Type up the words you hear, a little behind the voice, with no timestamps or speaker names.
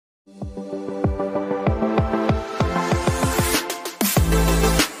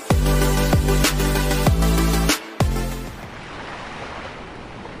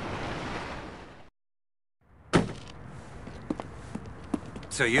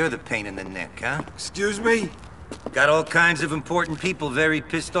So you're the pain in the neck, huh? Excuse me? Got all kinds of important people very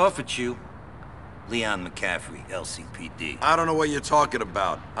pissed off at you. Leon McCaffrey, LCPD. I don't know what you're talking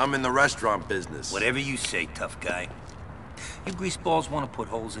about. I'm in the restaurant business. Whatever you say, tough guy. You greaseballs want to put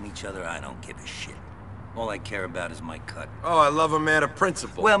holes in each other, I don't give a shit. All I care about is my cut. Oh, I love a man of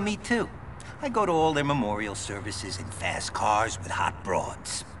principle. Well, me too. I go to all their memorial services in fast cars with hot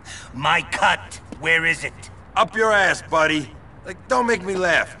broads. My cut, where is it? Up your ass, buddy. Like, don't make me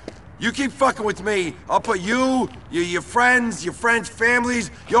laugh. You keep fucking with me, I'll put you, your friends'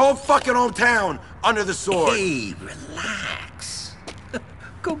 families, your whole fucking hometown under the sword. Hey, relax.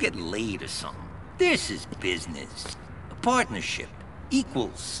 Go get laid or something. This is business. A partnership.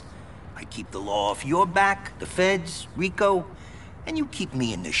 Equals. I keep the law off your back, the feds, Rico, and you keep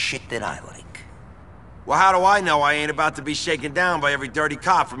me in the shit that I like. Well, how do I know I ain't about to be shaken down by every dirty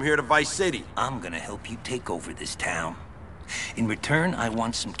cop from here to Vice City? I'm gonna help you take over this town. In return, I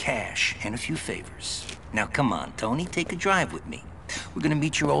want some cash and a few favors. Now come on, Tony, take a drive with me. We're gonna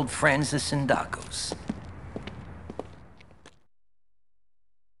meet your old friends, the SINDACCOS.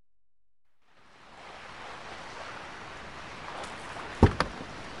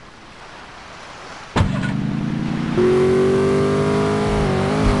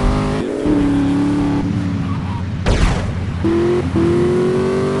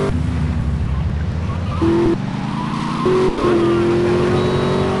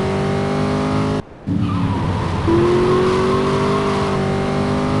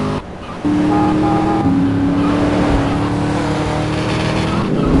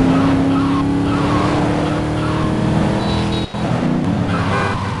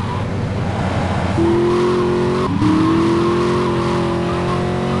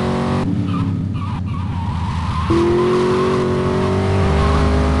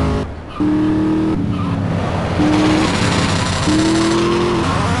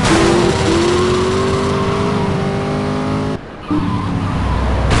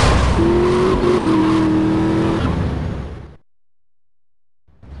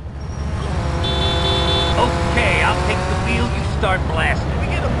 Start blasting.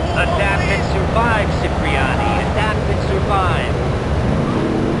 Adapt and survive, Cipriani. Adapt and survive.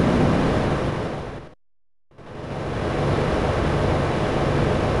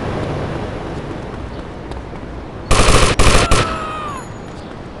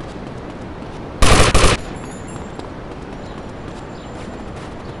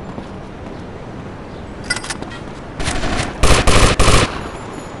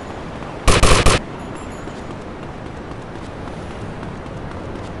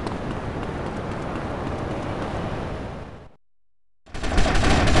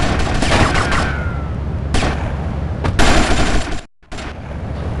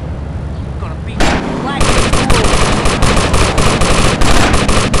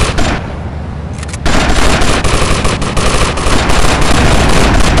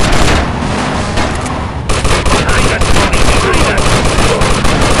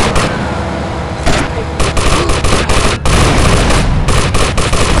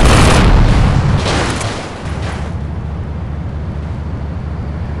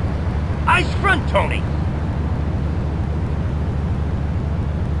 Tony!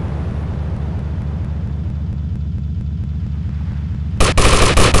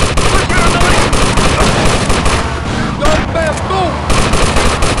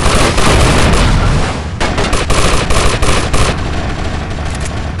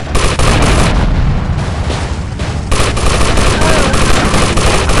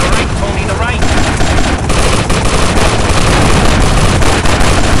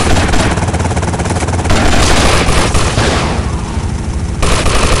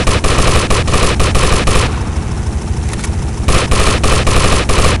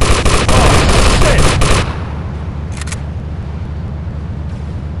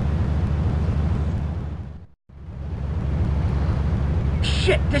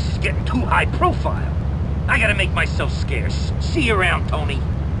 Shit, this is getting too high profile. I gotta make myself scarce. See you around, Tony.